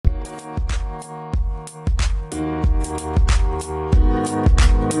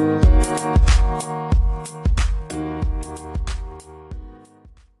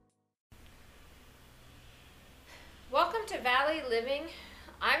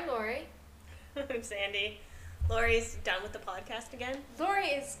I'm Lori. I'm Sandy. Lori's done with the podcast again. Lori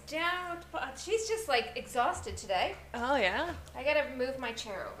is down. She's just like exhausted today. Oh, yeah? I gotta move my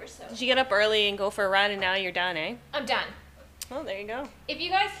chair over, so. Did you get up early and go for a run and now you're done, eh? I'm done. Oh, there you go. If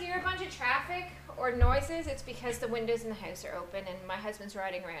you guys hear a bunch of traffic or noises, it's because the windows in the house are open and my husband's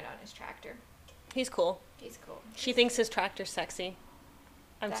riding around on his tractor. He's cool. He's cool. She thinks his tractor's sexy.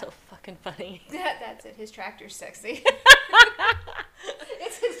 I'm so fucking funny. That's it. His tractor's sexy.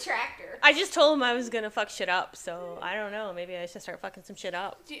 It's his tractor. I just told him I was gonna fuck shit up, so I don't know. Maybe I should start fucking some shit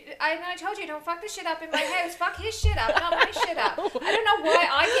up. I told you, don't fuck the shit up in my house. Fuck his shit up, not my shit up. I don't know why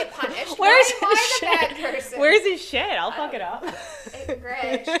I get punished. Where's why am I the bad person? Where's his shit? I'll fuck it up. In the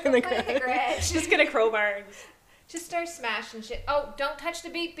garage. Go play in the garage. Just get a crowbar. Just start smashing shit. Oh, don't touch the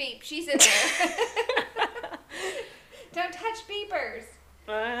beep beep. She's in there. Don't touch beepers.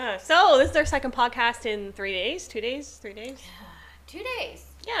 So this is our second podcast in 3 days. 2 days? 3 days? 2 days.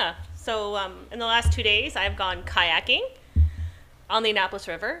 Yeah. So in the last 2 days, I've gone kayaking on the Annapolis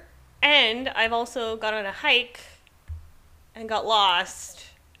River, and I've also gone on a hike and got lost,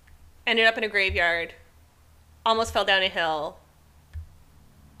 ended up in a graveyard, almost fell down a hill,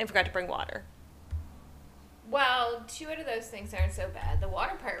 and forgot to bring water. Well, 2 out of those things aren't so bad. The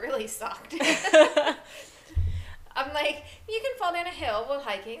water part really sucked. I'm like, you can fall down a hill while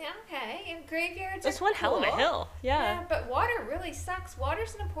hiking, okay, and graveyards That's are one hell of a cool. hill. Yeah, but water really sucks.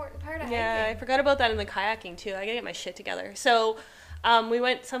 Water's an important part of yeah, I hiking. forgot about that in the kayaking, too. I gotta get my shit together. So we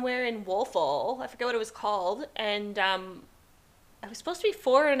went somewhere in Wolfville. I forget what it was called, and it was supposed to be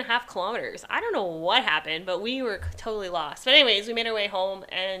 4.5 kilometers. I don't know what happened, but we were totally lost. But anyways, we made our way home,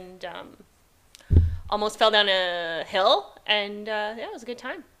 and almost fell down a hill, and yeah, it was a good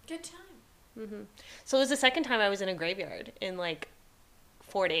time. Good time. Mm-hmm. So it was the second time I was in a graveyard in like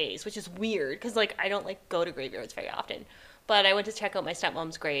 4 days, which is weird because like I don't like go to graveyards very often. But I went to check out my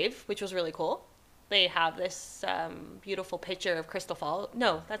stepmom's grave, which was really cool. They have this beautiful picture of Crystal Falls.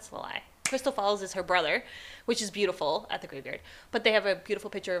 No, that's a lie. Crystal Falls is her brother, which is beautiful at the graveyard. But they have a beautiful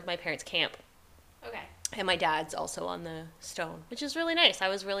picture of my parents' camp. Okay. And my dad's also on the stone, which is really nice. I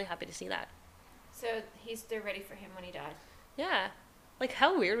was really happy to see that. So they're ready for him when he died. Yeah. Like,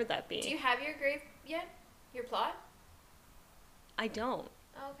 how weird would that be? Do you have your grave yet? Your plot? I don't.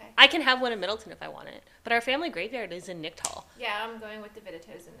 Oh, okay. I can have one in Middleton if I want it. But our family graveyard is in Nicktoll. Yeah, I'm going with the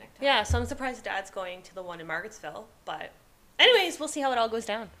Vittatos in Nicktoll. Yeah, so I'm surprised Dad's going to the one in Margarettsville. But anyways, we'll see how it all goes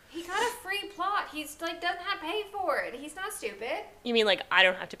down. He got a free plot. He's like doesn't have to pay for it. He's not stupid. You mean like I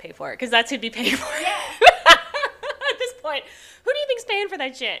don't have to pay for it? Because that's who'd be paying for it. Yeah. At this point, who do you think's paying for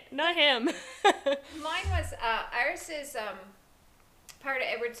that shit? Not him. Mine was ours is part of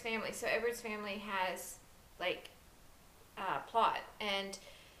Edward's family. So Edward's family has like plot, and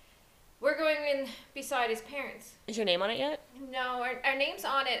we're going in beside his parents. Is your name on it yet? No, our name's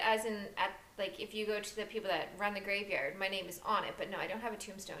on it as in at like if you go to the people that run the graveyard, my name is on it, but no, I don't have a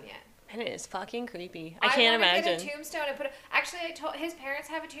tombstone yet. And it is fucking creepy. I can't imagine. I want to get a tombstone and put it. Actually, I told his parents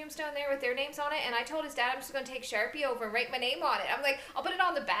have a tombstone there with their names on it, and I told his dad I'm just going to take Sharpie over and write my name on it. I'm like, I'll put it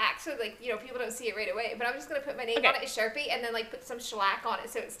on the back so like people don't see it right away, but I'm just going to put my name on it as Sharpie and then like put some shellac on it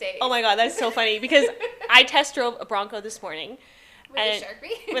so it stays. Oh my god, that's so funny because I test drove a Bronco this morning. With a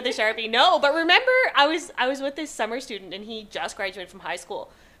Sharpie? With a Sharpie. No, but remember I was with this summer student and he just graduated from high school,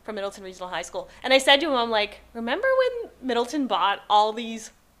 from Middleton Regional High School. And I said to him, I'm like, remember when Middleton bought all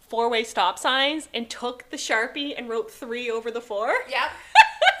these 4-way stop signs and took the Sharpie and wrote 3 over the 4? Yep.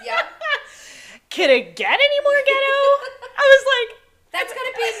 Yep. Can it get any more ghetto? I was like, that's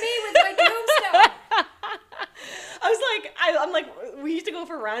gonna be me with my tombstone. I was like, I'm like, we used to go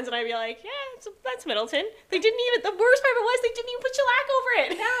for runs, and I'd be like, yeah, that's Middleton. They didn't even. The worst part of it was they didn't even put shellac over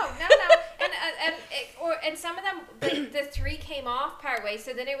it. No, and some of them the 3 came off partway,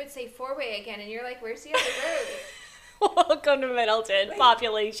 so then it would say 4-way again, and you're like, where's the other road? Welcome to Middleton,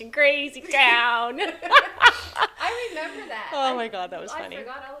 population crazy town. I remember that. Oh my god, that was funny. I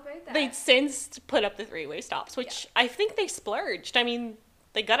forgot all about that. They'd since put up the 3-way stops, which I think they splurged. I mean,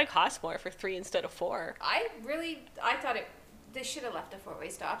 they gotta cost more for 3 instead of 4. I thought they should have left the 4-way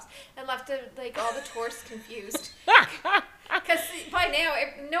stops and left all the tourists confused. Because by now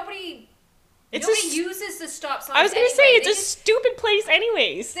nobody uses the stop signs. I was gonna anyway. say it's a stupid place,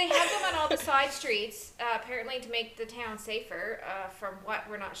 anyways. They have them on all the side streets, apparently to make the town safer. From what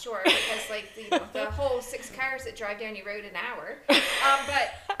we're not sure, because the whole 6 cars that drive down your road an hour.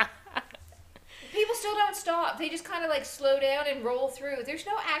 But people still don't stop. They just kind of slow down and roll through. There's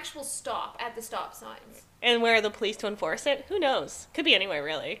no actual stop at the stop signs. And where are the police to enforce it? Who knows? Could be anywhere,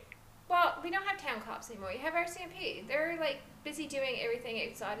 really. Well, we don't have town cops anymore. You have RCMP. They're busy doing everything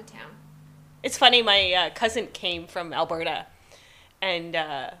outside of town. It's funny, my cousin came from Alberta, and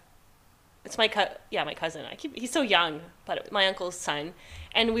it's my cousin. He's so young, but my uncle's son.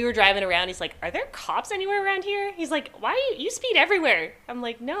 And we were driving around. He's like, "Are there cops anywhere around here?" He's like, "Why you speed everywhere?" I'm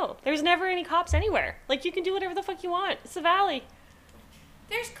like, "No, there's never any cops anywhere. Like, you can do whatever the fuck you want. It's the valley."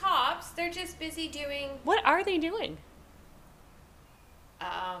 There's cops. They're just busy doing. What are they doing?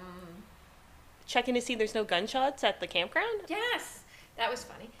 Um. Checking to see there's no gunshots at the campground? Yes, that was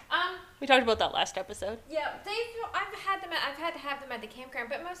funny. We talked about that last episode. Yeah, I've had to have them at the campground,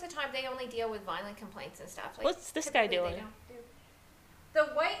 but most of the time they only deal with violent complaints and stuff. Like, what's this guy typically doing? they don't do- The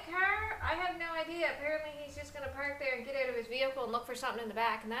white car, I have no idea. Apparently he's just going to park there and get out of his vehicle and look for something in the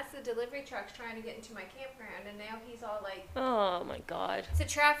back, and that's the delivery trucks trying to get into my campground, and now he's all like... Oh my god. It's a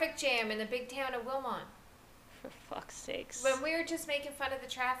traffic jam in the big town of Wilmot. For fuck's sakes. When we were just making fun of the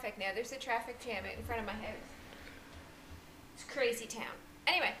traffic, now there's a traffic jam out in front of my house. It's a crazy town.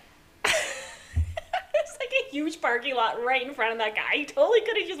 Anyway. It's like a huge parking lot right in front of that guy. He totally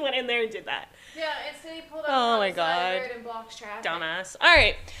could have just went in there and did that. Yeah, instead he pulled up Oh on my the side of God. the road and blocks traffic. Dumbass. All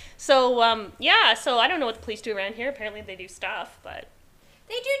right. So, yeah, so I don't know what the police do around here. Apparently they do stuff, but...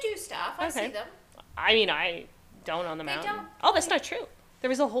 They do stuff. I see them. I mean, I don't on the They mountain. don't. Oh, that's not true. There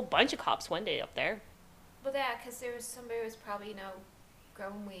was a whole bunch of cops one day up there. Well, yeah, because there was somebody who was probably,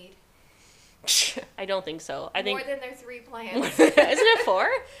 growing weed. I don't think so. I think... More than their 3 plants. Isn't it 4?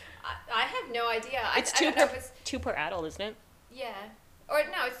 I have no idea. It's I two don't know per if it's... 2 per adult, isn't it? Yeah. Or,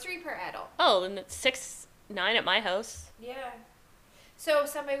 no, it's 3 per adult. Oh, then it's 6, 9 at my house. Yeah. So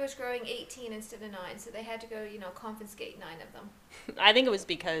somebody was growing 18 instead of 9, so they had to go, confiscate 9 of them I think it was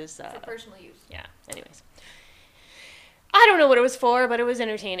because... for personal use. Yeah, anyways. I don't know what it was for, but it was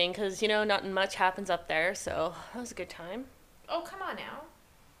entertaining because, nothing much happens up there, so that was a good time. Oh, come on now.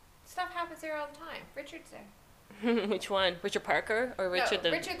 Stuff happens there all the time. Richard's there. Which one? Richard Parker or Richard no,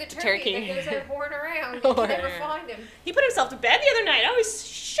 the Richard the turkey that goes out whoring around. You can never find him. He put himself to bed the other night. I was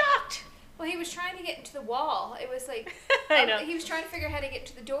shocked. Well, he was trying to get into the wall. It was like... I know. He was trying to figure out how to get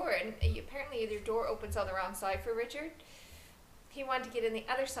to the door, and apparently their door opens on the wrong side for Richard. He wanted to get in the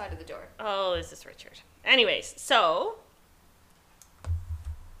other side of the door. Oh, is this Richard? Anyways, so...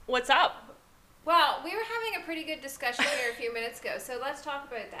 What's up? Well, we were having a pretty good discussion here a few minutes ago, so let's talk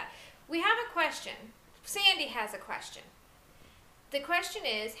about that. We have a question. Sandy has a question. The question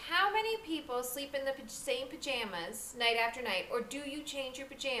is, how many people sleep in the same pajamas night after night, or do you change your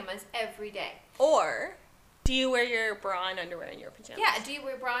pajamas every day? Or do you wear your bra and underwear in your pajamas? Yeah, do you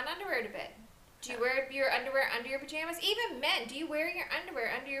wear bra and underwear to bed? Do you wear your underwear under your pajamas? Even men, do you wear your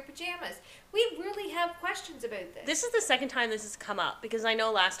underwear under your pajamas? We really have questions about this. This is the second time this has come up, because I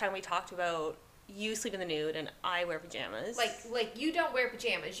know last time we talked about you sleep in the nude and I wear pajamas. Like you don't wear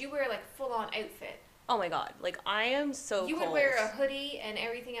pajamas. You wear like full-on outfit. Oh my god, like I am so You cold. would wear a hoodie and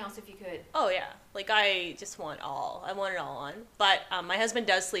everything else if you could. Oh yeah, like I just want all. I want it all on. But my husband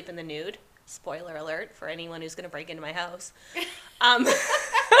does sleep in the nude. Spoiler alert for anyone who's going to break into my house.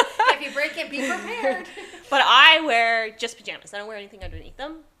 If you break it, be prepared. But I wear just pajamas. I don't wear anything underneath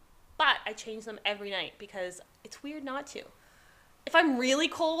them. But I change them every night because it's weird not to. If I'm really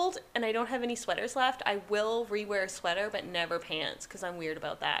cold and I don't have any sweaters left, I will rewear a sweater, but never pants because I'm weird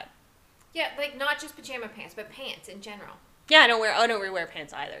about that. Yeah, like not just pajama pants, but pants in general. Yeah, I don't rewear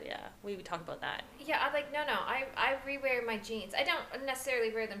pants either. Yeah, we would talk about that. Yeah, I rewear my jeans. I don't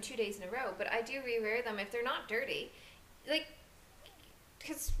necessarily wear them 2 days in a row, but I do rewear them if they're not dirty. Like,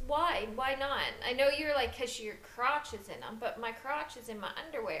 because why? Why not? I know you're like, because your crotch is in them, but my crotch is in my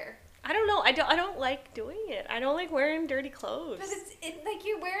underwear. I don't know. I don't like doing it. I don't like wearing dirty clothes. But it's like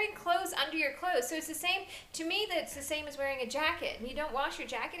you're wearing clothes under your clothes. So it's the same, to me, that's the same as wearing a jacket. And you don't wash your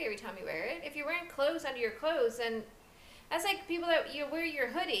jacket every time you wear it. If you're wearing clothes under your clothes, then that's like people that you wear your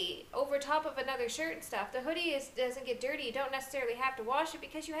hoodie over top of another shirt and stuff. The hoodie doesn't get dirty. You don't necessarily have to wash it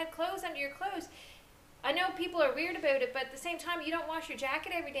because you had clothes under your clothes. I know people are weird about it, but at the same time, you don't wash your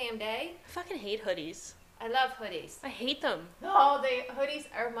jacket every damn day. I fucking hate hoodies. I love hoodies. I hate them. Oh, hoodies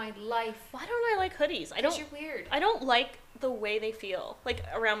are my life. Why don't I like hoodies? Because you're weird. I don't like the way they feel, like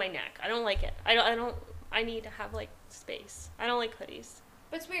around my neck. I don't like it. I need to have like space. I don't like hoodies.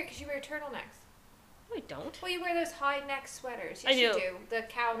 But it's weird because you wear turtlenecks. No, I don't. Well, you wear those high neck sweaters. I You do. The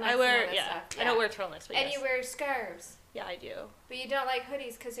cow necks I wear and all that stuff. I don't wear turtlenecks, but And yes. you wear scarves. Yeah, I do. But you don't like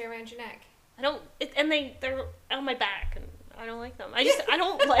hoodies because they're around your neck. I don't. And they're on my back, and I don't like them. I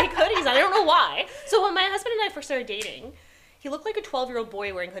don't like hoodies. I don't know why. So when my husband and I first started dating, he looked like a 12-year-old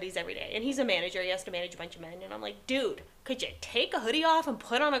boy wearing hoodies every day. And he's a manager. He has to manage a bunch of men. And I'm like, dude, could you take a hoodie off and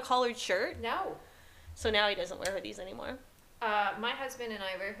put on a collared shirt? No. So now he doesn't wear hoodies anymore. My husband and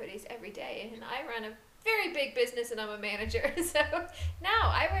I wear hoodies every day, and I run a very big business, and I'm a manager. So no,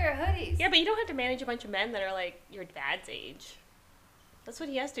 I wear hoodies. Yeah, but you don't have to manage a bunch of men that are like your dad's age. That's what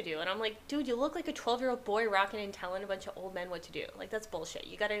he has to do. And I'm like, dude, you look like a 12-year-old boy rocking and telling a bunch of old men what to do. Like, that's bullshit.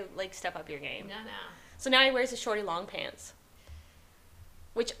 You gotta, like, step up your game. No. So now he wears his shorty long pants,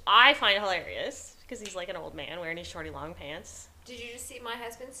 which I find hilarious because he's like an old man wearing his shorty long pants. Did you just see my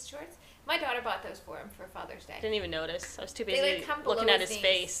husband's shorts? My daughter bought those for him for Father's Day. Didn't even notice. I was too They, busy like, come below looking at his his knees.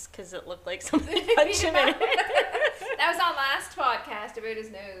 face because it looked like something punched him in it. That was on last podcast about his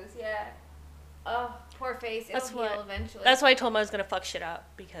nose. Yeah. Oh, poor face. It'll That's heal what- eventually. That's why I told him I was gonna fuck shit up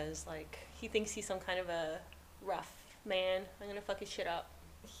because like he thinks he's some kind of a rough man. I'm gonna fuck his shit up.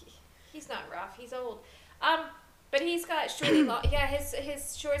 He's not rough. He's old. But he's got shorty long. Yeah,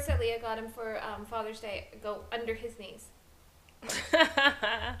 his shorts that Leah got him for Father's Day go under his knees.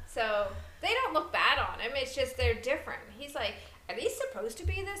 So they don't look bad on him. It's just they're different. He's like, are these supposed to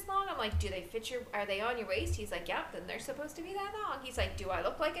be this long? I'm like, do they fit your? Are they on your waist? He's like, yep. Then they're supposed to be that long. He's like, do I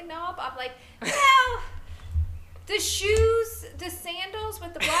look like a knob? I'm like, well, the shoes, the sandals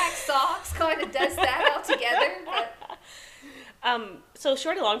with the black socks kind of does that all together. But So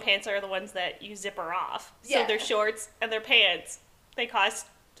shorty long pants are the ones that you zipper off. So Yeah. they're shorts and they're pants. They cost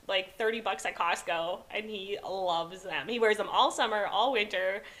like $30 at Costco, and he loves them. He wears them all summer, all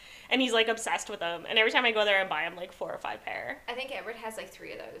winter, and he's like obsessed with them. And every time I go there and buy him like 4 or 5 pair. I think Everett has like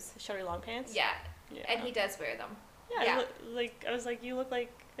 3 of those. Shorty long pants. Yeah. Yeah. And he does wear them. Yeah. Yeah. Like I was like, you look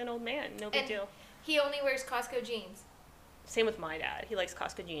like an old man. No big And- deal. He only wears Costco jeans. Same with my dad. He likes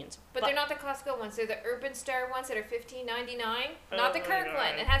Costco jeans. But they're not the Costco ones. They're the Urban Star ones that are $15.99. Not the Oh my Kirkland.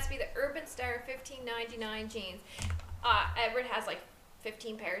 God. It has to be the Urban Star $15.99 jeans. Everett has like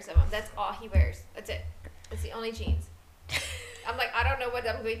 15 pairs of them. That's all he wears. That's it. That's the only jeans. I'm like, I don't know what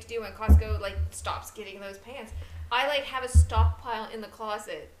I'm going to do when Costco like stops getting those pants. I like have a stockpile in the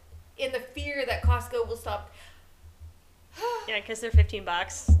closet in the fear that Costco will stop. Yeah, because they're $15.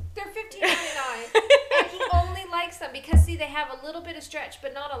 They're $15.99, and he only likes them because see they have a little bit of stretch,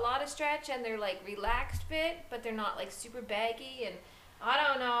 but not a lot of stretch, and they're like relaxed fit, but they're not like super baggy. And I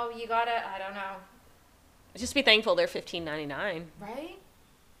don't know. I don't know, Just be thankful they're $15.99. right?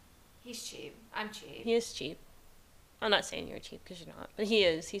 He's cheap. I'm cheap. He is cheap. I'm not saying you're cheap because you're not, but he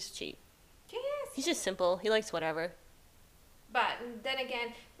is. He's cheap. Yes. He's just simple. He likes whatever. But then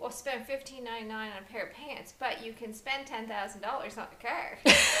again, we'll spend $15.99 on a pair of pants, but you can spend $10,000 on a car.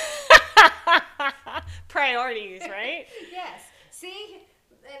 Priorities, right? Yes. See,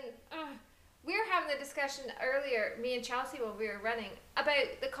 and we were having the discussion earlier, me and Chelsea, while we were running, about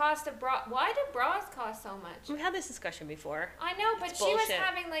the cost of bra. Why do bras cost so much? We've had this discussion before. I know, but It's she was bullshit.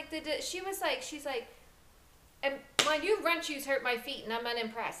 having like she's like, and my new run shoes hurt my feet, and I'm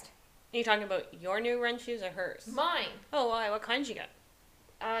unimpressed. Are you talking about your new run shoes or hers? Mine, Oh, why? What kinds you got?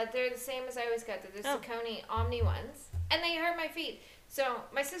 they're the same as I always got. They're the Oh. Saucony Omni ones, and they hurt my feet. So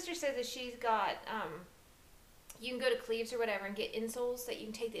my sister said that she's got you can go to Cleves or whatever and get insoles that you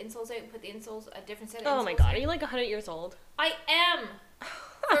can take the insoles out and put the insoles a different set of Oh insoles my god, are in. you like 100 years old? I am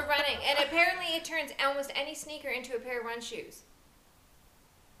for running, and apparently it turns almost any sneaker into a pair of run shoes.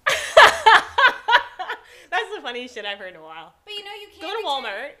 That's the funniest shit I've heard in a while. But you know you can't Go to return-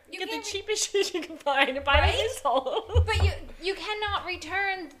 Walmart, you get the can't re- cheapest shoes you can find, and buy Right? an insole. But you cannot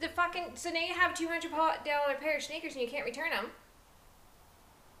return the fucking. So now you have a $200 pair of sneakers and you can't return them.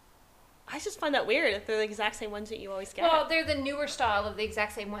 I just find that weird if they're the exact same ones that you always get. Well, they're the newer style of the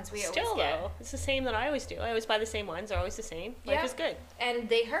exact same ones we Still always get. though, it's the same that I always do. I always buy the same ones. They're always the same. Life Yeah. is good. And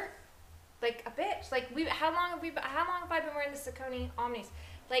they hurt, like a bitch. Like how long have I been wearing the Saucony Omnis?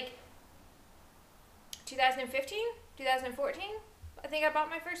 Like 2015, 2014. I think I bought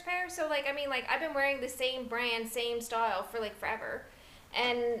my first pair. So like I mean like I've been wearing the same brand, same style for like forever,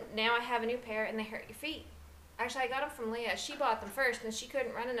 and now I have a new pair and they hurt your feet. Actually, I got them from Leah. She bought them first, and she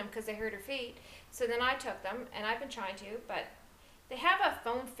couldn't run in them because they hurt her feet. So then I took them, and I've been trying to, but they have a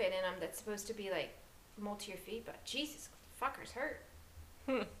foam fit in them that's supposed to be like mold to your feet. But Jesus, fuckers hurt.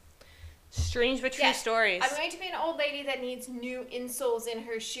 Strange but true Yes, stories. I'm going to be an old lady that needs new insoles in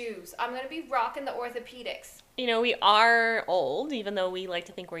her shoes. I'm going to be rocking the orthopedics. You know, we are old, even though we like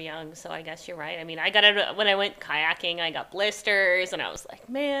to think we're young, so I guess you're right. I mean, I got it when I went kayaking, I got blisters, and I was like,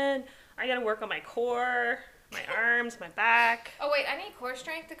 man, I gotta work on my core, my arms, my back. Oh, wait, I need core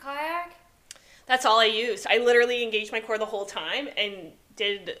strength to kayak? That's all I used. I literally engaged my core the whole time and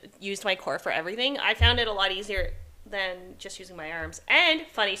used my core for everything. I found it a lot easier than just using my arms. And,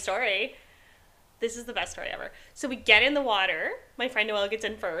 funny story, this is the best story ever. So we get in the water. My friend Noelle gets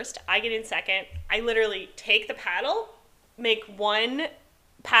in first. I get in second. I literally take the paddle, make one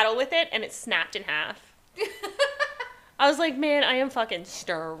paddle with it, and it snapped in half. I was like, man, I am fucking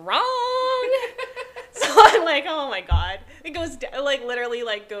strong. So I'm like, oh my god. It goes, like, literally,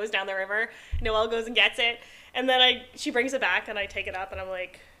 like, goes down the river. Noelle goes and gets it. And then she brings it back and I take it up and I'm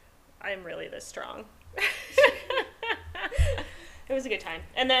like, I'm really this strong. It was a good time.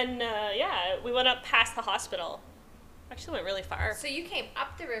 And then, we went up past the hospital. Actually went really far. So you came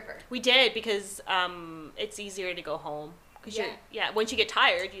up the river. We did because it's easier to go home. Cause once you get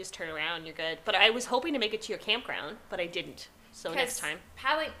tired, you just turn around, you're good. But I was hoping to make it to your campground, but I didn't. So next time.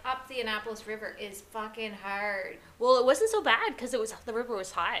 Paddling up the Annapolis River is fucking hard. Well, it wasn't so bad because the river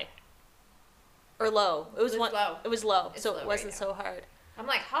was high. Or low. It was low. It was low, so it wasn't so hard. I'm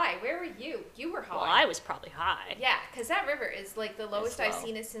like, hi, where were you? You were high. Well, I was probably high. Yeah, because that river is like the lowest I've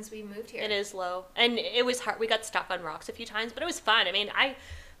seen it since we moved here. It is low. And it was hard. We got stuck on rocks a few times, but it was fun. I mean, I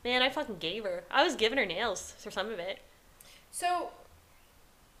fucking gave her. I was giving her nails for some of it. So,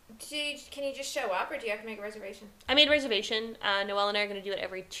 can you just show up, or do you have to make a reservation? I made a reservation. Noelle and I are going to do it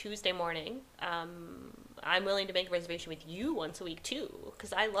every Tuesday morning. I'm willing to make a reservation with you once a week, too,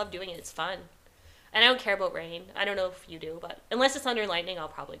 because I love doing it. It's fun. And I don't care about rain. I don't know if you do, but unless it's thunder and lightning, I'll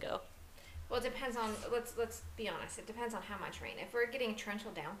probably go. Well, it depends on, let's be honest, it depends on how much rain. If we're getting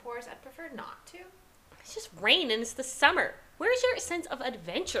torrential downpours, I'd prefer not to. It's just rain and it's the summer. Where's your sense of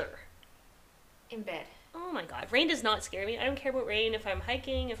adventure? In bed. Oh my god. Rain does not scare me. I don't care about rain if I'm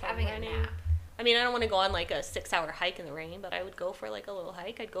hiking, if I'm running. A nap. I mean, I don't want to go on like a 6-hour hike in the rain, but I would go for like a little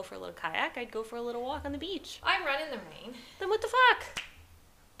hike. I'd go for a little kayak. I'd go for a little walk on the beach. I run in the rain. Then what the fuck?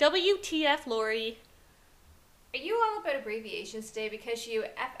 WTF, Lori? Are you all about abbreviations today because you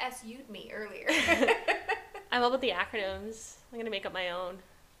FSU'd me earlier? I'm all about the acronyms. I'm going to make up my own.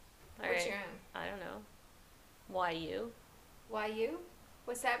 What's your own? I don't know. YU. YU?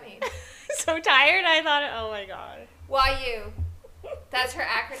 What's that mean? So tired, I thought, oh my god. YU. That's her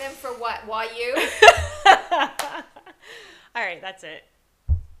acronym for what? YU? Alright, that's it.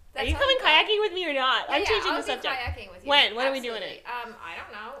 Are you coming kayaking with me or not? Yeah, I'm changing I'll the subject. Kayaking with you. When? When are we doing it? I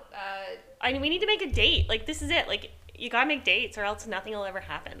don't know. I mean, we need to make a date. Like, this is it. Like, you gotta make dates or else nothing will ever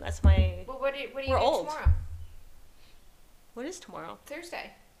happen. That's my... Well, what are you doing old. tomorrow? What is tomorrow?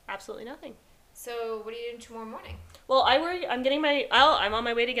 Thursday. Absolutely nothing. So, what are you doing tomorrow morning? Well, I'm on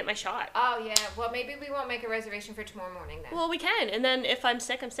my way to get my shot. Oh, yeah. Well, maybe we won't make a reservation for tomorrow morning then. Well, we can. And then if I'm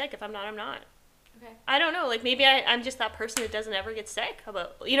sick, I'm sick. If I'm not, I'm not. Okay. I don't know. Like, maybe I'm just that person that doesn't ever get sick.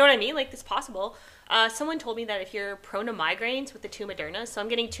 You know what I mean? Like, it's possible. Someone told me that if you're prone to migraines with the 2 Modernas, so I'm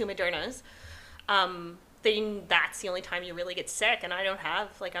getting 2 Modernas, then that's the only time you really get sick. And I don't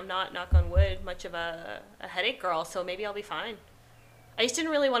have, like, I'm not, knock on wood, much of a headache girl, so maybe I'll be fine. I just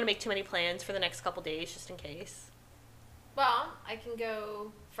didn't really want to make too many plans for the next couple days, just in case. Well, I can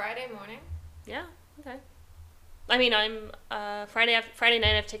go Friday morning. Yeah, okay. I mean, I'm Friday night.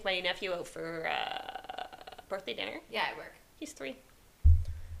 I have to take my nephew out for birthday dinner. Yeah, I work. He's 3.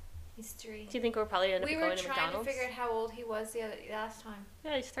 He's 3. Do you think we're probably end up going to McDonald's? We were trying to figure out how old he was the last time.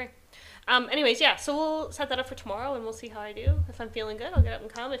 Yeah, he's 3. Anyways, yeah. So we'll set that up for tomorrow, and we'll see how I do. If I'm feeling good, I'll get up and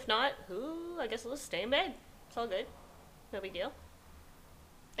come. If not, I guess I'll just stay in bed. It's all good. No big deal.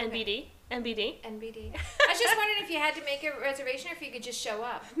 Okay. NBD. I was just wondering if you had to make a reservation or if you could just show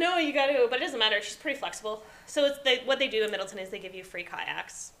up. No, you got to, but it doesn't matter. She's pretty flexible. So what they do in Middleton is they give you free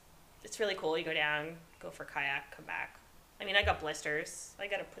kayaks. It's really cool. You go down, go for a kayak, come back. I mean, I got blisters. I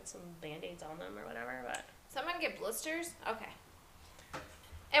got to put some Band-Aids on them or whatever, but... So I'm going to get blisters? Okay.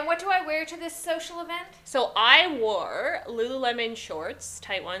 And what do I wear to this social event? So I wore Lululemon shorts,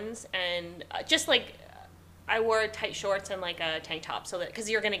 tight ones, and just like... I wore tight shorts and like a tank top so that because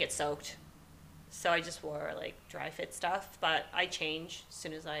you're gonna get soaked, so I just wore like dry fit stuff. But I change as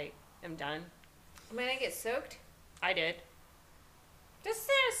soon as I am done. Am I gonna get soaked? I did. This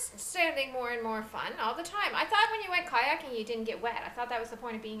is sounding more and more fun all the time. I thought when you went kayaking you didn't get wet. I thought that was the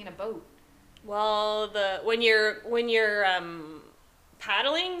point of being in a boat. Well, when you're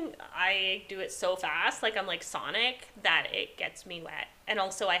paddling, I do it so fast, like I'm like Sonic, that it gets me wet. And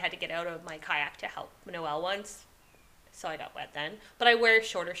also I had to get out of my kayak to help Noelle once, so I got wet then. But I wear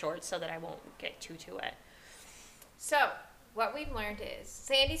shorter shorts so that I won't get too wet. So, what we've learned is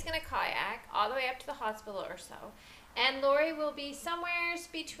Sandy's going to kayak all the way up to the hospital or so, and Lori will be somewhere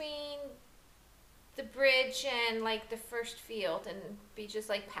between the bridge and like the first field and be just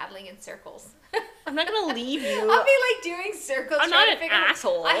like paddling in circles. I'm not gonna leave you. I'll be like doing circles. I'm not an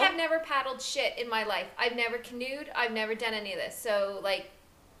asshole. I have never paddled shit in my life. I've never canoed. I've never done any of this. So like,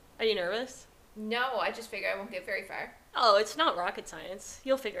 are you nervous? No, I just figure I won't get very far. Oh, it's not rocket science.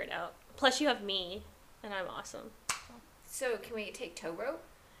 You'll figure it out. Plus, you have me, and I'm awesome. So can we take tow rope?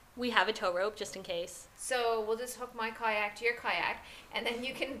 We have a tow rope just in case. So we'll just hook my kayak to your kayak, and then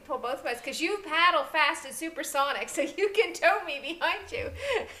you can pull both of us, because you paddle fast and supersonic, so you can tow me behind you.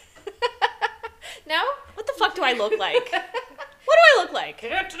 No? What the fuck do I look like? What do I look like?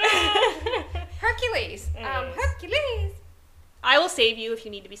 Hercules. Anyways. Hercules. I will save you if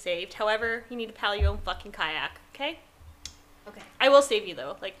you need to be saved. However, you need to paddle your own fucking kayak, okay? Okay. I will save you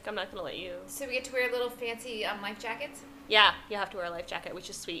though. Like, I'm not gonna let you. So we get to wear little fancy life jackets. Yeah, you have to wear a life jacket, which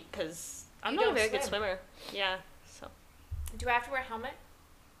is sweet because I'm You not a don't very good swim. swimmer. Yeah, so. Do I have to wear a helmet?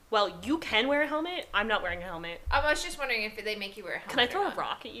 Well, you can wear a helmet. I'm not wearing a helmet. I was just wondering if they make you wear a helmet. Can I or throw a not.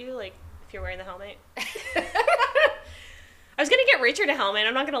 rock at you, like, if you're wearing the helmet? I was gonna get Richard a helmet,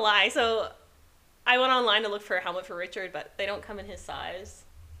 I'm not gonna lie, so I went online to look for a helmet for Richard, but they don't come in his size.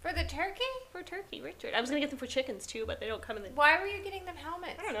 For the turkey? For turkey, Richard. I was gonna get them for chickens too, but they don't come in the... Why were you getting them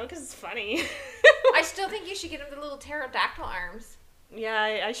helmets? I don't know, because it's funny. I still think you should get them the little pterodactyl arms.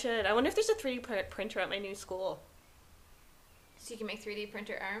 Yeah, I should. I wonder if there's a 3D printer at my new school. So you can make 3D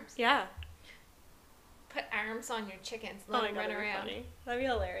printer arms? Yeah. Put arms on your chickens. Oh Let my them god, run that'd be around. funny. That'd be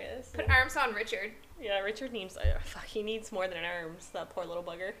hilarious. Put arms on Richard. Yeah, Richard needs... fuck, he needs more than arms, that poor little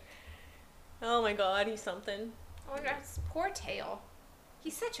bugger. Oh my god, he's something. Oh my god, his poor tail.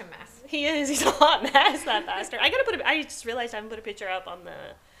 He's such a mess. He is. He's a hot mess, that bastard. I gotta put I just realized I haven't put a picture up on the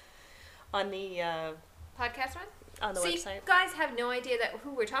Podcast one? See, website. guys have no idea that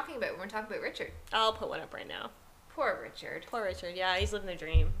who we're talking about when we're talking about Richard. I'll put one up right now. Poor Richard. Poor Richard. Yeah, he's living the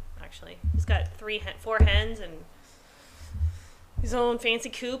dream, actually. He's got 4 hens and his own fancy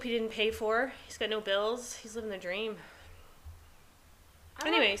coop he didn't pay for. He's got no bills. He's living the dream.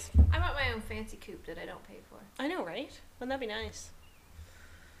 Anyways. I want my own fancy coop that I don't pay for. I know, right? Wouldn't that be nice?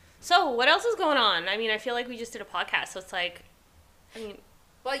 So, what else is going on? I mean, I feel like we just did a podcast, so it's like, I mean...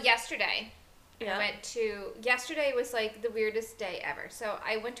 Well, yesterday, Yeah. yesterday was like the weirdest day ever. So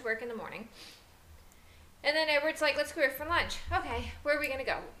I went to work in the morning. And then Edward's like, let's go out for lunch. Okay, where are we going to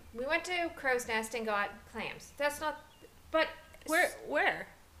go? We went to Crow's Nest and got clams. That's not, but... Where?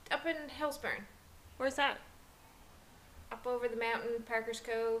 Up in Hillsburn. Where's that? Up over the mountain, Parker's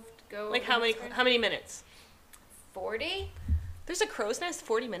Cove, to go... Like, over how Hillsburn. many minutes? 40? There's a Crow's Nest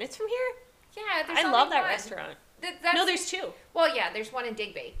 40 minutes from here? Yeah, there's I only love that one. restaurant. That's, No, there's 2. Well, yeah, there's one in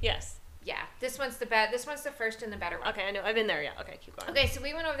Digby. Yes. Yeah, this one's the first and the better one. Okay, I know. I've been there, yeah. Okay, keep going. Okay, so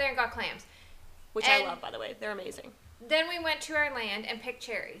we went over there and got clams. Which And- I love, by the way. They're amazing. Then we went to our land and picked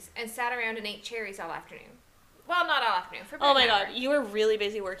cherries and sat around and ate cherries all afternoon. Well, not all afternoon. For about Oh my an god, hour. you were really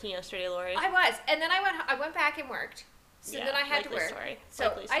busy working yesterday, Lori. I was, and then I went back and worked. So Yeah, then I had to likely work. story. So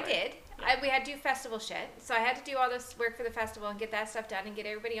Likely I story. did. Yeah. We had to do festival shit. So I had to do all this work for the festival and get that stuff done and get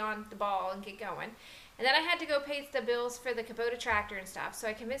everybody on the ball and get going. And then I had to go pay the bills for the Kubota tractor and stuff. So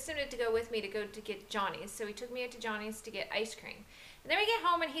I convinced him to go with me to go to get Johnny's. So he took me out to Johnny's to get ice cream. And then we get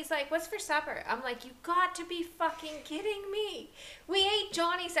home and he's like, "What's for supper?" I'm like, "You got to be fucking kidding me. We ate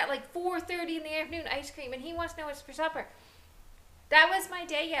Johnny's at like 4:30 in the afternoon, ice cream, and he wants to know what's for supper." That was my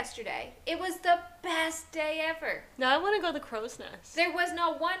day yesterday. It was the best day ever. Now I want to go to the Crow's Nest. There was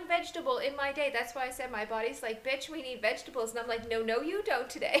not one vegetable in my day. That's why I said my body's like, "Bitch, we need vegetables." And I'm like, no, you don't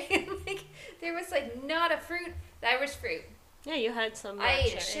today. Like, there was like not a fruit. There was fruit. Yeah, you had some I ate a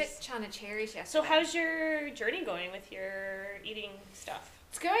cherries. shit ton of cherries yesterday. So how's your journey going with your eating stuff?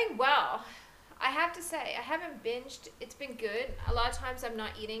 It's going well. I have to say, I haven't binged. It's been good. A lot of times I'm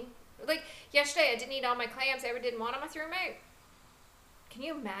not eating. Like, yesterday I didn't eat all my clams. I ever didn't want them. I threw them out. Can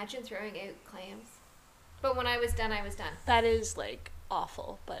you imagine throwing out clams? But when I was done, I was done. That is, like,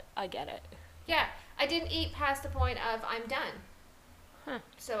 awful, but I get it. Yeah, I didn't eat past the point of I'm done. Huh.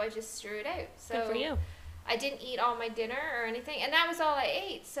 So I just threw it out. So Good for you. I didn't eat all my dinner or anything, and that was all I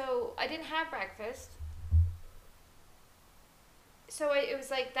ate. So I didn't have breakfast. So it was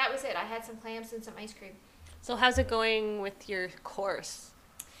like, that was it. I had some clams and some ice cream. So how's it going with your course?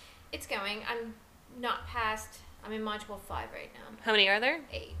 It's going. I'm not past. I'm in module 5 right now. How many are there?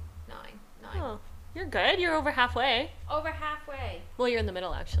 8, 9. Oh, you're good. You're over halfway. Over halfway. Well, you're in the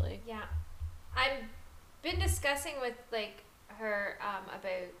middle, actually. Yeah. I've been discussing with, like, her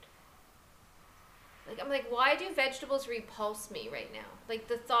about, like, I'm like, why do vegetables repulse me right now? Like,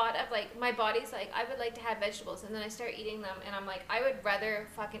 the thought of, like, my body's like, I would like to have vegetables, and then I start eating them, and I'm like, I would rather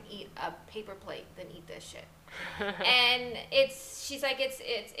fucking eat a paper plate than eat this shit. And she's like,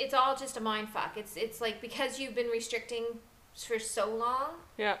 it's all just a mind fuck. It's like, because you've been restricting for so long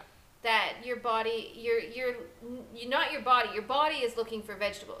Yeah. that your body, you're not your body is looking for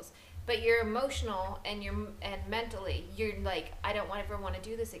vegetables, but you're emotional and mentally you're like, I don't ever want to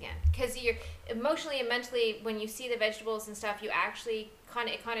do this again, because you're emotionally and mentally, when you see the vegetables and stuff, you actually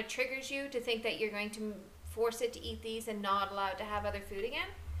it kind of triggers you to think that you're going to force it to eat these and not allow it to have other food again.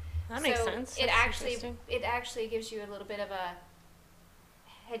 That makes So sense. It That's interesting. actually gives you a little bit of a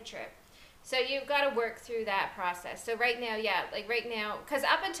head trip. So you've got to work through that process. So right now, because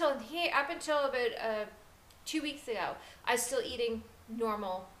up until about 2 weeks ago, I was still eating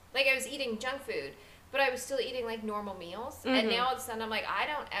normal Like, I was eating junk food, but I was still eating, like, normal meals. Mm-hmm. And now all of a sudden I'm like,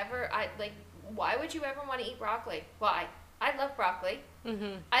 why would you ever want to eat broccoli? Why? I love broccoli.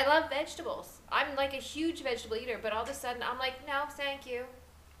 Mm-hmm. I love vegetables. I'm, like, a huge vegetable eater, but all of a sudden I'm like, no, thank you.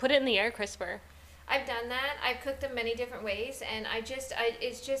 Put it in the air crisper. I've done that. I've cooked them many different ways, and and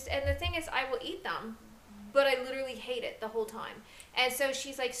the thing is, I will eat them, but I literally hate it the whole time. And so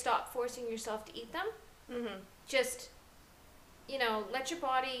she's like, stop forcing yourself to eat them. Mm-hmm. Just, let your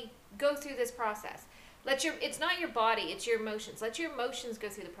body go through this process. It's not your body, it's your emotions. Let your emotions go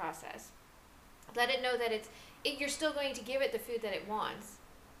through the process. Let it know that you're still going to give it the food that it wants,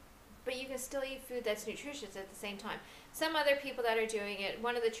 but you can still eat food that's nutritious at the same time. Some other people that are doing it,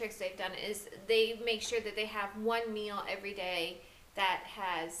 one of the tricks they've done is they make sure that they have one meal every day that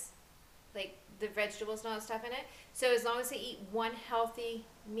has, like, the vegetables and all that stuff in it. So as long as they eat one healthy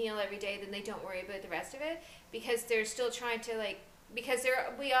meal every day, then they don't worry about the rest of it, because they're still trying to, like, because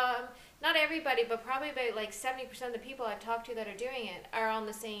not everybody, but probably about like 70% of the people I've talked to that are doing it are on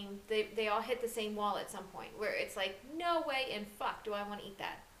the same, they all hit the same wall at some point, where it's like, no way in fuck do I want to eat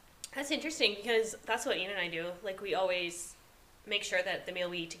that. That's interesting, because that's what Ian and I do. Like, we always make sure that the meal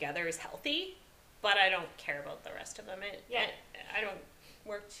we eat together is healthy, but I don't care about the rest of them. I don't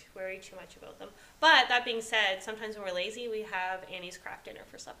worry too much about them. But that being said, sometimes when we're lazy, we have Annie's craft dinner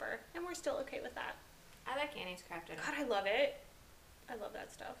for supper, and we're still okay with that. I like Annie's craft dinner. God, I love it. I love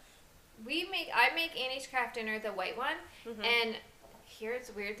that stuff. I make Annie's craft dinner, the white one, Mm-hmm. and here's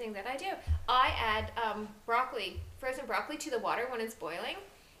a weird thing that I do. I add frozen broccoli to the water when it's boiling,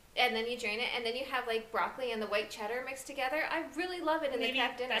 and then you drain it, and then you have like broccoli and the white cheddar mixed together. I really love it in the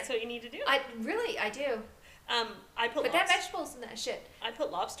craft dinner. That's what you need to do. I do. I put But that vegetables in that shit. I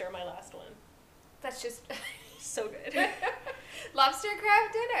put lobster in my last one. That's just So good. lobster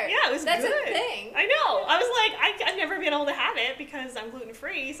craft dinner. Yeah, it was That's good. a thing. I know. I was like, I've never been able to have it because I'm gluten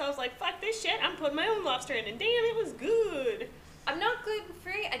free. So I was like, fuck this shit. I'm putting my own lobster in, and damn, it was good. I'm not gluten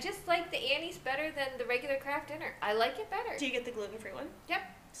free. I just like the Annie's better than the regular craft dinner. I like it better. Do you get the gluten free one? Yep.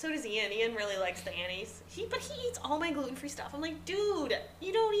 So does Ian. Ian really likes the Annie's. But he eats all my gluten free stuff. I'm like, dude,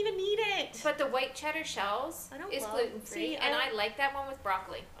 you don't even need it. But the white cheddar shells is gluten free, and I like that one with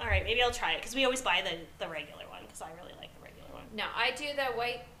broccoli. All right, maybe I'll try it because we always buy the regular one because I really like the regular one. No, I do the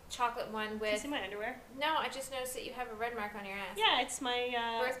white chocolate one with. Can you see my underwear? No, I just noticed that you have a red mark on your ass. Yeah, it's my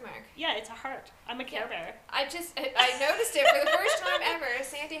birthmark. Yeah, it's a heart. I'm a Care Bear. I noticed it for the first time ever.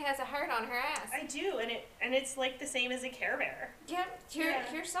 Sandy has a heart on her ass. I do, and it's like the same as a Care Bear. Yep,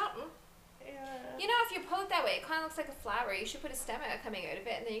 here's something. Yeah. You know, if you pull it that way, it kind of looks like a flower. You should put a stem coming out of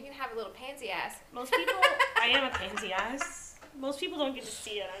it, and then you can have a little pansy ass. Most people, I am a pansy ass. Most people don't get to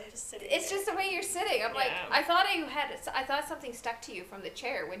see it. I'm just sitting. It's there. just the way you're sitting. I'm like, I thought something stuck to you from the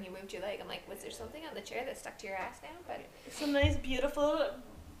chair when you moved your leg. I'm like, was there something on the chair that stuck to your ass now? But it's a nice, beautiful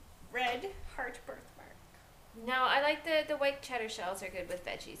red heart birthmark. no, I like the white cheddar shells are good with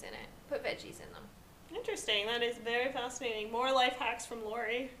veggies in it. Put veggies in them. Interesting. That is very fascinating. More life hacks from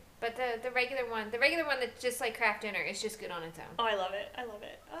Lori. But the regular one that's just like craft dinner is just good on its own. Oh, I love it. I love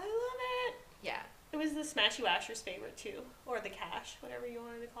it. I love it. Yeah. It was the Smashy Washer's favorite too, or the Cash, whatever you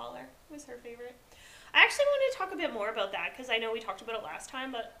wanted to call her. It was her favorite. I actually wanted to talk a bit more about that because I know we talked about it last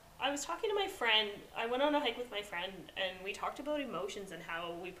time, but I was talking to my friend. I went on a hike with my friend, and we talked about emotions and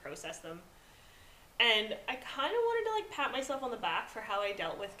how we process them. And I kind of wanted to like pat myself on the back for how I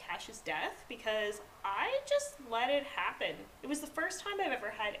dealt with Cash's death because I just let it happen. It was the first time I've ever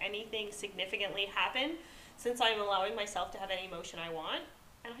had anything significantly happen since I'm allowing myself to have any emotion I want.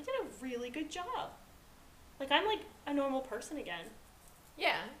 And I did a really good job. Like, I'm like a normal person again.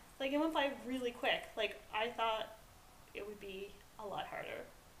 Yeah. Like, it went by really quick. Like, I thought it would be a lot harder.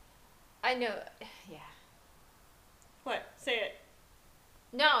 I know. Yeah. What? Say it.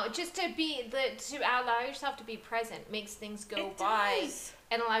 No, just to allow yourself to be present makes things go by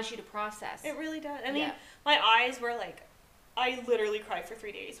and allows you to process. It really does. I mean, my eyes were like, I literally cried for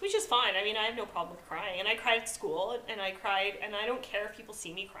 3 days, which is fine. I mean, I have no problem with crying. And I cried at school, and I cried, and I don't care if people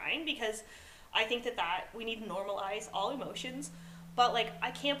see me crying because I think that we need to normalize all emotions. But, like,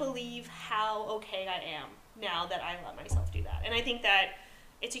 I can't believe how okay I am now that I let myself do that. And I think that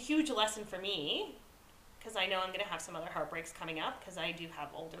it's a huge lesson for me because I know I'm going to have some other heartbreaks coming up because I do have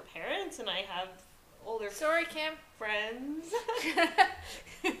older parents and I have older Kim. friends.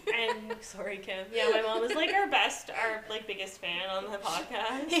 And sorry, Kim. Yeah, my mom is like our biggest fan on the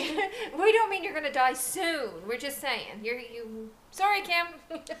podcast. We don't mean you're going to die soon. We're just saying. Sorry, Kim.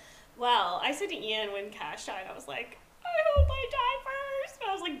 Well, I said to Ian when Cash died, I was like, I hope I die first.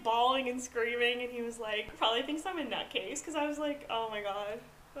 I was like bawling and screaming, and he was like, probably thinks I'm a nutcase because I was like, oh my god.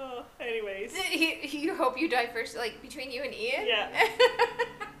 Oh, anyways. You hope you die first, like between you and Ian? Yeah.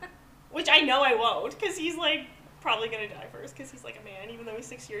 which I know I won't, because he's, like, probably gonna die first, because he's, like, a man, even though he's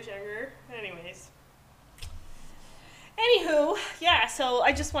 6 years younger. Anyways. Anywho, yeah, so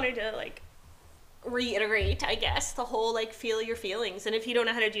I just wanted to, like, reiterate, I guess, the whole, like, feel your feelings. And if you don't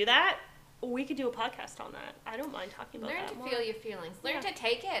know how to do that, we could do a podcast on that. I don't mind talking about Learn that to more. feel your feelings. Learn to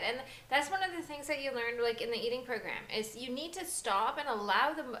take it. And that's one of the things that you learn, like, in the eating program, is you need to stop and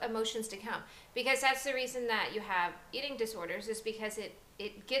allow the emotions to come. Because that's the reason that you have eating disorders, is because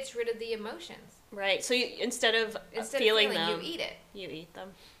it gets rid of the emotions. Right. So you, instead of feeling them, you eat it. You eat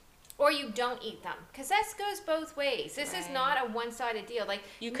them. Or you don't eat them, because that goes both ways. This is not a one-sided deal. Like,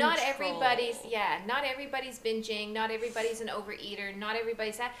 not everybody's binging, not everybody's an overeater, not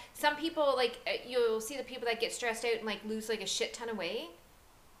everybody's that. Some people, like, you'll see the people that get stressed out and, like, lose, like, a shit ton of weight.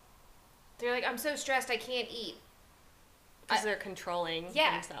 They're like, I'm so stressed I can't eat. Because they're controlling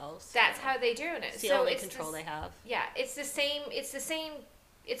themselves. That's how they're doing it. It's the only control they have. Yeah, it's the same, it's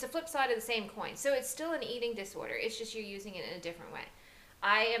a flip side of the same coin. So it's still an eating disorder. It's just you're using it in a different way.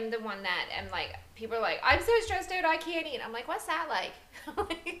 I am the one that am like, people are like, I'm so stressed out I can't eat. I'm like, what's that like?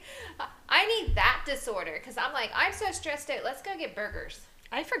 I need that disorder, because I'm like, I'm so stressed out, let's go get burgers.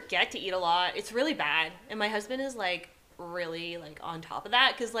 I forget to eat a lot. It's really bad. And my husband is, like, really, like, on top of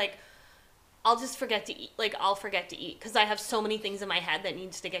that, because, like, I'll just forget to eat. Like, I'll forget to eat, because I have so many things in my head that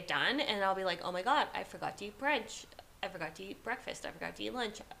needs to get done, and I'll be like, oh my god, I forgot to eat brunch. I forgot to eat breakfast. I forgot to eat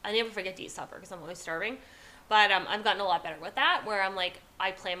lunch. I never forget to eat supper, because I'm always starving. But I've gotten a lot better with that, where I'm like,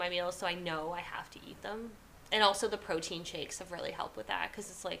 I plan my meals so I know I have to eat them. And also the protein shakes have really helped with that, because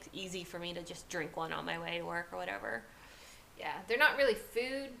it's, like, easy for me to just drink one on my way to work or whatever. Yeah, they're not really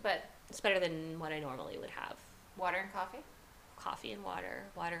food, but it's better than what I normally would have. Water and coffee? Coffee and water.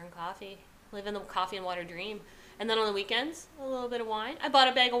 Water and coffee. Living the coffee and water dream. And then on the weekends, a little bit of wine. I bought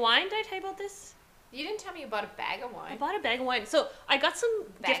a bag of wine. Did I tell you about this? You didn't tell me you bought a bag of wine. I bought a bag of wine. So I got some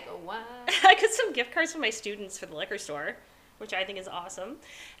of wine. I got some gift cards from my students for the liquor store, which I think is awesome.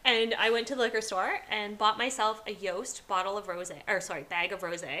 And I went to the liquor store and bought myself a Yost bag of rosé. Oh, I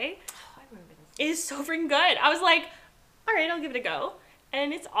remember this. It is so freaking good. I was like, all right, I'll give it a go.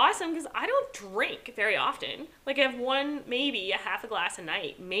 And it's awesome, because I don't drink very often. Like, I have maybe a half a glass a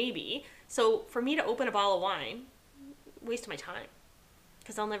night, maybe. So for me to open a bottle of wine, waste of my time.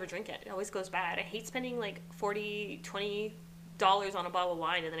 Because I'll never drink it. It always goes bad. I hate spending, like, $20 on a bottle of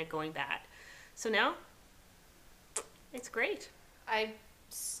wine and then it going bad. So now, it's great. I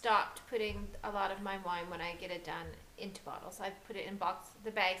stopped putting a lot of my wine, when I get it done, into bottles. I put it in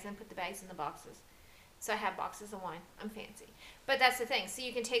the bags, and put the bags in the boxes. So I have boxes of wine. I'm fancy. But that's the thing. So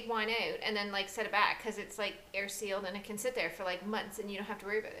you can take wine out and then, like, set it back, because it's, like, air sealed and it can sit there for, like, months and you don't have to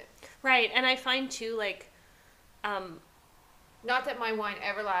worry about it. Right. And I find too, like, not that my wine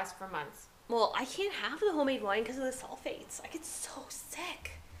ever lasts for months. Well, I can't have the homemade wine because of the sulfates. I get so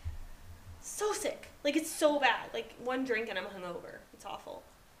sick. So sick. Like, it's so bad. Like, one drink and I'm hungover. It's awful.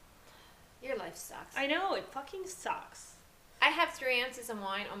 Your life sucks. I know. It fucking sucks. I have 3 ounces of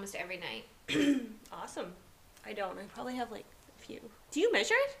wine almost every night. Awesome. I don't. I probably have, like, a few. Do you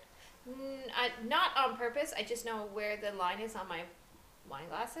measure it? Not on purpose. I just know where the line is on my wine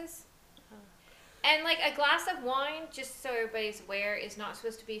glasses. And, like, a glass of wine, just so everybody's aware, is not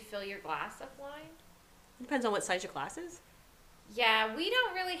supposed to be fill your glass of wine. Depends on what size your glass is. Yeah, we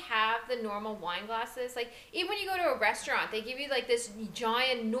don't really have the normal wine glasses. Like, even when you go to a restaurant, they give you, like, this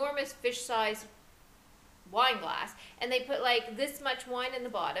giant, enormous fish-sized wine glass, and they put, like, this much wine in the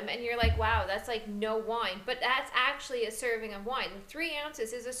bottom, and you're like, wow, that's, like, no wine. But that's actually a serving of wine. 3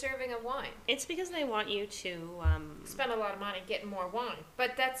 ounces is a serving of wine. It's because they want you to spend a lot of money getting more wine,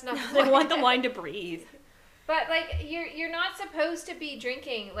 but that's not they want the wine to breathe. But, like, you're not supposed to be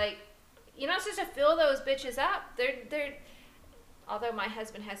drinking, like, you're not supposed to fill those bitches up. They're although my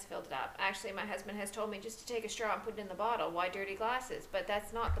husband has filled it up. Actually, my husband has told me just to take a straw and put it in the bottle. Why dirty glasses? But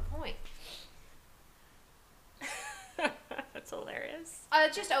that's not the point. That's hilarious.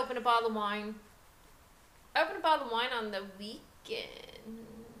 Just open a bottle of wine. Open a bottle of wine on the weekend.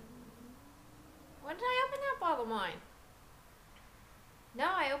 When did I open that bottle of wine? No,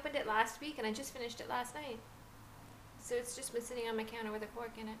 I opened it last week and I just finished it last night. So it's just been sitting on my counter with a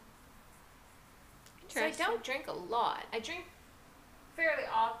cork in it. So I don't drink a lot. I drink fairly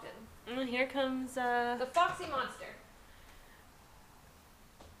often. And here comes the Foxy Monster.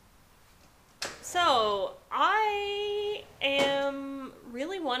 So, I am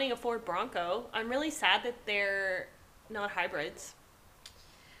really wanting a Ford Bronco. I'm really sad that they're not hybrids.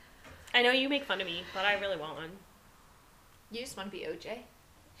 I know you make fun of me, but I really want one. You just want to be OJ?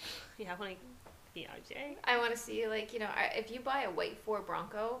 Yeah, I want to be OJ. I want to see, like, you know, if you buy a white Ford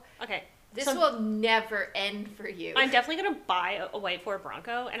Bronco, okay, This So will never end for you. I'm definitely gonna buy a white Ford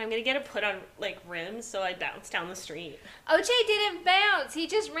Bronco, and I'm gonna get it put on like rims so I bounce down the street. OJ didn't bounce. He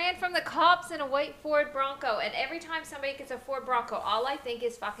just ran from the cops in a white Ford Bronco. And every time somebody gets a Ford Bronco, all I think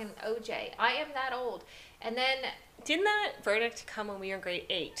is fucking OJ. I am that old. And then Didn't that verdict come when we were in grade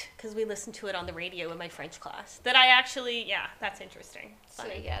 8? Because we listened to it on the radio in my French class. That I actually, yeah, that's interesting. so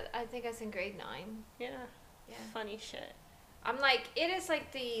Funny. yeah, I think I was in grade 9. Yeah. Yeah. Funny shit. I'm like, it is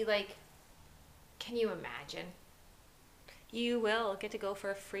like the like. Can you imagine? You will get to go for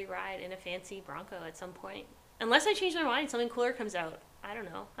a free ride in a fancy Bronco at some point. Unless I change my mind, something cooler comes out. I don't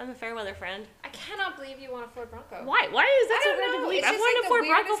know. I'm a fair weather friend. I cannot believe you want a Ford Bronco. Why? Why is that I so don't hard to know. believe? It's I've just wanted like a the Ford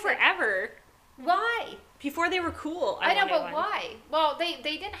Bronco weirdest thing. forever. Why? Before they were cool. I know, wanted but one. why? Well, they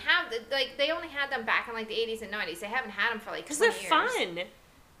didn't have the like they only had them back in like the 80s and 90s. They haven't had them for like 'Cause 20 they're years. fun.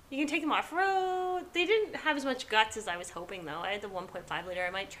 You can take them off road. They didn't have as much guts as I was hoping, though. I had the 1.5 liter.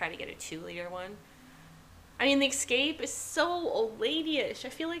 I might try to get a 2 liter one. I mean, the Escape is so old lady-ish. I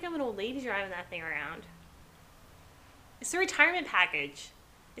feel like I'm an old lady driving that thing around. It's the retirement package.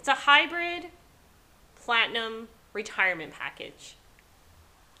 It's a hybrid platinum retirement package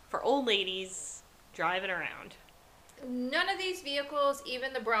for old ladies driving around. None of these vehicles,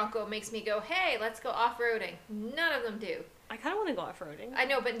 even the Bronco, makes me go, "Hey, let's go off-roading." None of them do. I kind of want to go off-roading. I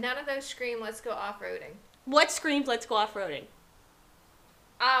know, but none of those scream, "Let's go off-roading." What screams "Let's go off-roading"?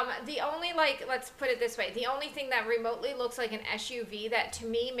 The only, like, let's put it this way, the only thing that remotely looks like an SUV that to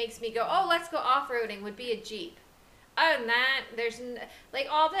me makes me go, "Oh, let's go off-roading," would be a Jeep. Other than that, like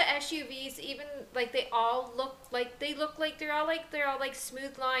all the SUVs, even like they all look like they're all like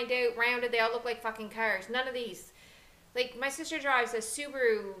smooth lined out, rounded. They all look like fucking cars. None of these. Like my sister drives a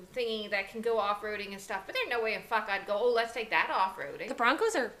Subaru thingy that can go off-roading and stuff, but there's no way in fuck I'd go, "Oh, let's take that off-roading." The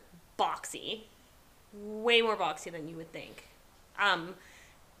Broncos are boxy. Way more boxy than you would think.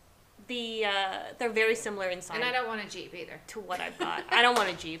 They're very similar inside And I don't want a Jeep either. to what I've got. I don't want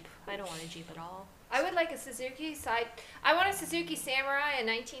a Jeep. I don't want a Jeep at all. I would like a Suzuki I want a Suzuki Samurai, a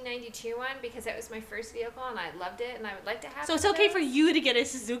 1992 one, because that was my first vehicle and I loved it, and I would like to have. So it's one of okay those. for you to get a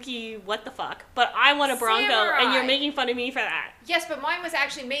Suzuki, what the fuck, but I want a Bronco, and you're Samurai. making fun of me for that. Yes, but mine was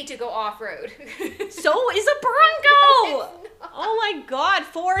actually made to go off road. So is a Bronco! It's not. Oh my god,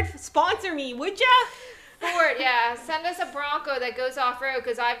 Ford, sponsor me, would ya? Ford, yeah, send us a Bronco that goes off road,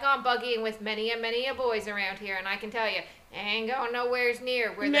 because I've gone buggying with many a boys around here, and I can tell you, ain't going nowhere's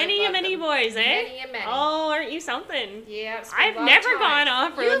near where Many boys, eh? Many a many. Oh, aren't you something? Yeah, spent a I've lot of never time. gone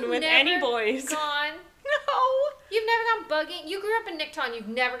off-road You've with never any boys. Gone. No. You've never gone buggying. You grew up in Nicktown. You've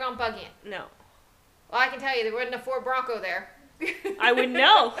never gone buggying. No. Well, I can tell you, there wasn't a Ford Bronco there. I wouldn't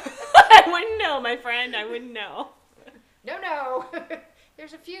know. I wouldn't know, my friend. I wouldn't know. No.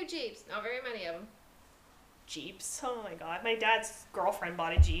 There's a few Jeeps. Not very many of them. Jeeps. Oh my god. My dad's girlfriend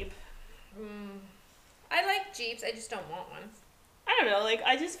bought a Jeep. I like Jeeps. I just don't want one. I don't know. Like,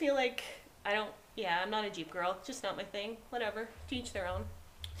 I just feel like I'm not a Jeep girl. It's just not my thing. Whatever. To each their own.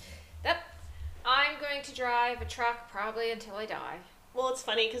 I'm going to drive a truck probably until I die. Well, it's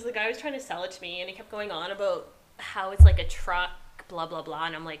funny because the guy was trying to sell it to me and he kept going on about how it's like a truck, blah, blah, blah.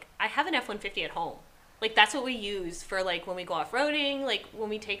 And I'm like, I have an F-150 at home. Like, that's what we use for, like, when we go off-roading, like, when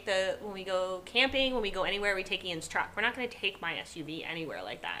we go camping, when we go anywhere, we take Ian's truck. We're not going to take my SUV anywhere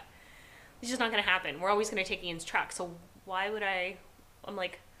like that. It's just not going to happen. We're always going to take Ian's truck. So why would I'm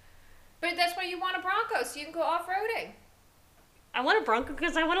like, But that's why you want a Bronco, so you can go off-roading. I want a Bronco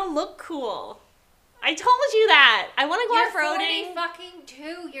because I want to look cool. I told you that. I want to go You're off-roading. 40 fucking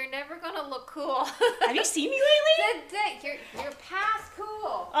two. You're never going to look cool. Have you seen me lately? You're past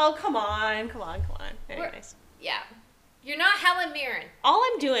cool. Oh, come on. Anyways. Yeah. You're not Helen Mirren. All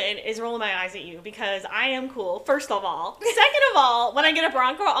I'm doing is rolling my eyes at you because I am cool, first of all. Second of all, when I get a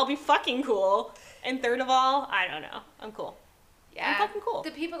Bronco, I'll be fucking cool. And third of all, I don't know. I'm cool. Yeah. I'm fucking cool.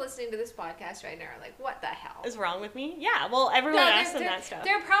 The people listening to this podcast right now are like, what the hell? Is wrong with me? Yeah, well, everyone asks them that stuff.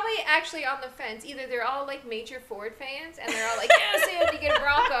 They're probably actually on the fence. Either they're all like major Ford fans and they're all like, yeah, Sam, you get a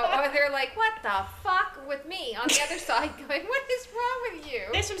Bronco. Or they're like, what the fuck with me on the other side going, what is wrong with you?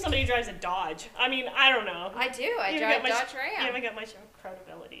 This from somebody who drives a Dodge. I mean, I don't know. I do. I You drive haven't got Dodge You Ram. haven't got much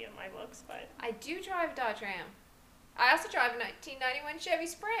credibility in my books, but... I do drive Dodge Ram. I also drive a 1991 Chevy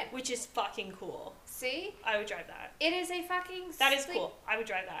Sprint. Which is fucking cool. See? I would drive that. It is a fucking That is cool. I would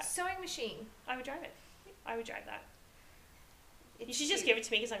drive that. sewing machine. I would drive it. I would drive that. You It's should just cute. give it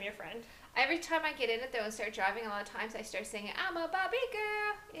to me because I'm your friend. Every time I get in it though and start driving, a lot of times I start singing, I'm a Barbie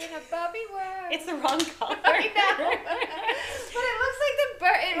girl in a Barbie world. It's the wrong color. I know. But it looks like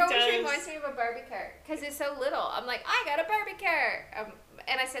it It always does. reminds me of a Barbie car because it's so little. I'm like, I got a Barbie car.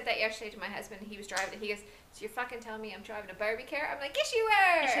 and I said that yesterday to my husband. He was driving it. He goes, "So you're fucking telling me I'm driving a Barbie car?" I'm like, "Yes, you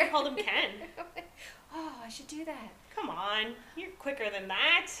are." I should have called him Ken. Oh, I should do that. Come on, you're quicker than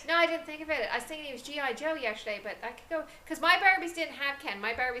that. No, I didn't think of it. I was thinking he was G.I. Joe yesterday, but I could go because my Barbies didn't have Ken.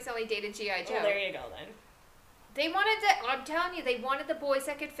 My Barbies only dated G.I. Joe. Well, there you go then. They wanted I'm telling you, they wanted the boys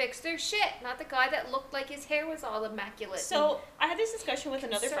that could fix their shit, not the guy that looked like his hair was all immaculate. So I had this discussion with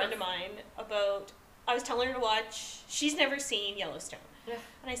another friend of mine about. I was telling her to watch. She's never seen Yellowstone, Yeah.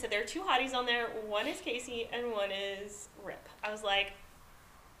 and I said there are two hotties on there. One is Casey, and one is Rip. I was like,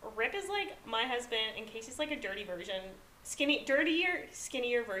 Rip is like my husband, and Casey's like a dirty version, dirtier,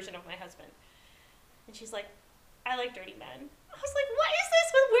 skinnier version of my husband. And she's like, I like dirty men. I was like, what is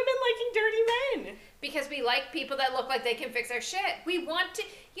this with women liking dirty men? Because we like people that look like they can fix our shit. We want to,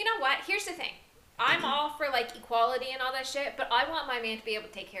 you know what? Here's the thing. I'm all for like equality and all that shit, but I want my man to be able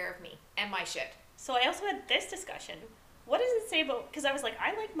to take care of me and my shit. So I also had this discussion. What does it say about, because I was like,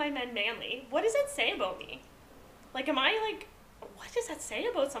 I like my men manly. What does it say about me? Like, am I like, what does that say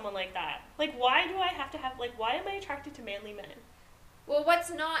about someone like that? Like, why do I have to have, like, why am I attracted to manly men? Well, what's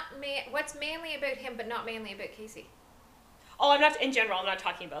manly about him but not manly about Casey? Oh, I'm not, in general, I'm not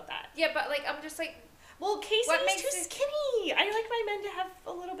talking about that. Yeah, but like, I'm just like, well, Casey's makes too skinny. I like my men to have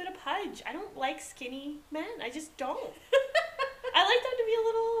a little bit of pudge. I don't like skinny men. I just don't. I like them to be a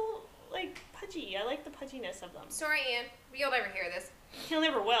little, like, pudgy. I like the pudginess of them. Sorry, Ian. You'll never hear this. He'll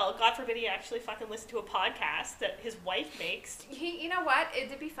never will. God forbid he actually fucking listen to a podcast that his wife makes. You know what?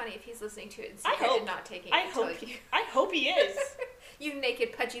 It'd be funny if he's listening to it and I hope. and not taking it. I hope he is. You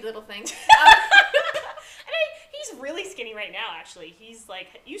naked, pudgy little thing. He's really skinny right now, actually. He's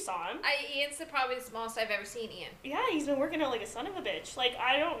like, you saw him. Ian's probably the smallest I've ever seen Ian. Yeah, he's been working out like a son of a bitch. Like,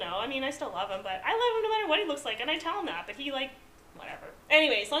 I don't know. I mean, I still love him, but I love him no matter what he looks like, and I tell him that, but he, like, whatever.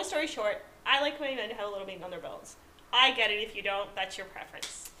 Anyways, long story short, I like my men to have a little meat on their bones. I get it if you don't. That's your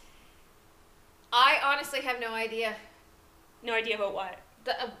preference. I honestly have no idea. No idea about what?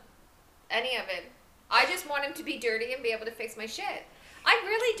 Any of it. I just want him to be dirty and be able to fix my shit. I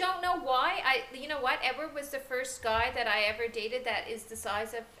really don't know why. You know what? Edward was the first guy that I ever dated that is the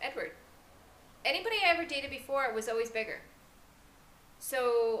size of Edward. Anybody I ever dated before was always bigger.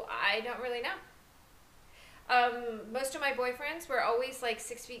 So I don't really know. Most of my boyfriends were always like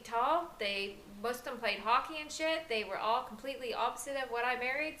 6 feet tall. Most of them played hockey and shit. They were all completely opposite of what I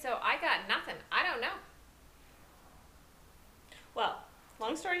married. So I got nothing. I don't know. Well,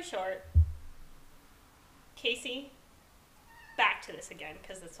 long story short, Casey, back to this again,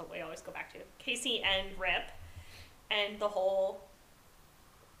 because that's what we always go back to. Casey and Rip, and the whole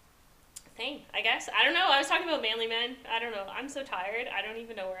thing, I guess. I don't know. I was talking about manly men. I don't know. I'm so tired. I don't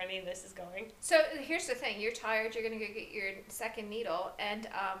even know where any of this is going. So here's the thing. You're tired. You're going to go get your second needle, and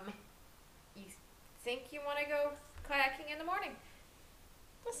you think you want to go kayaking in the morning.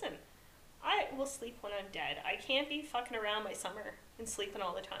 Listen, I will sleep when I'm dead. I can't be fucking around my summer and sleeping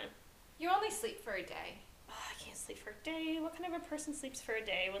all the time. You only sleep for a day. I can't sleep for a day. What kind of a person sleeps for a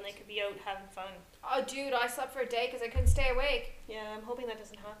day when they could be out having fun? Oh, dude, I slept for a day because I couldn't stay awake. Yeah, I'm hoping that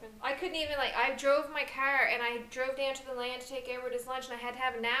doesn't happen. I couldn't even, I drove my car, and I drove down to the land to take Edward his lunch, and I had to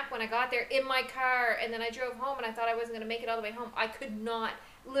have a nap when I got there in my car, and then I drove home, and I thought I wasn't going to make it all the way home. I could not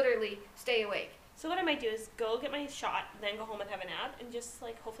literally stay awake. So what I might do is go get my shot, then go home and have a nap, and just,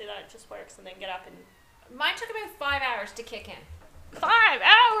 hopefully that just works, and then get up and... Mine took about 5 hours to kick in. 5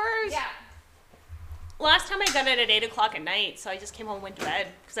 hours?! Yeah. Last time I got it at 8 o'clock at night, so I just came home and went to bed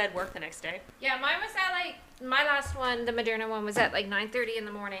because I had work the next day. Yeah, mine was at my last one, the Moderna one, was at 9:30 in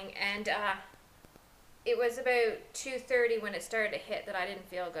the morning, and it was about 2:30 when it started to hit that I didn't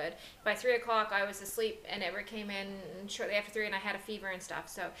feel good. By 3 o'clock I was asleep, and Edward came in shortly after 3, and I had a fever and stuff,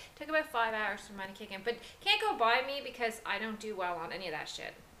 so it took about 5 hours for mine to kick in. But can't go by me because I don't do well on any of that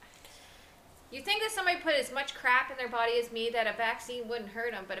shit. You think that somebody put as much crap in their body as me that a vaccine wouldn't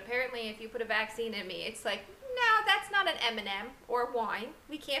hurt them, but apparently if you put a vaccine in me, it's like, no, that's not an M&M or wine.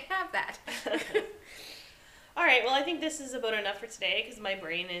 We can't have that. All right, well, I think this is about enough for today because my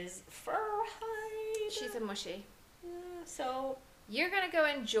brain is fried. She's a mushy. Yeah, so... You're going to go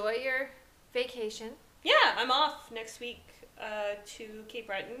enjoy your vacation. Yeah, I'm off next week to Cape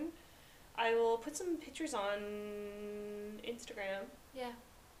Breton. I will put some pictures on Instagram. Yeah.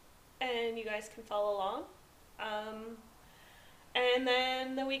 And you guys can follow along. And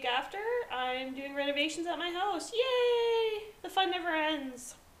then the week after, I'm doing renovations at my house. Yay! The fun never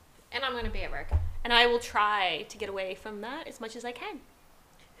ends. And I'm going to be at work. And I will try to get away from that as much as I can.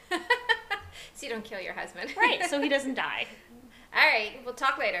 So you don't kill your husband. Right, so he doesn't die. All right, we'll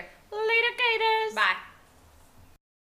talk later. Later, Gators! Bye.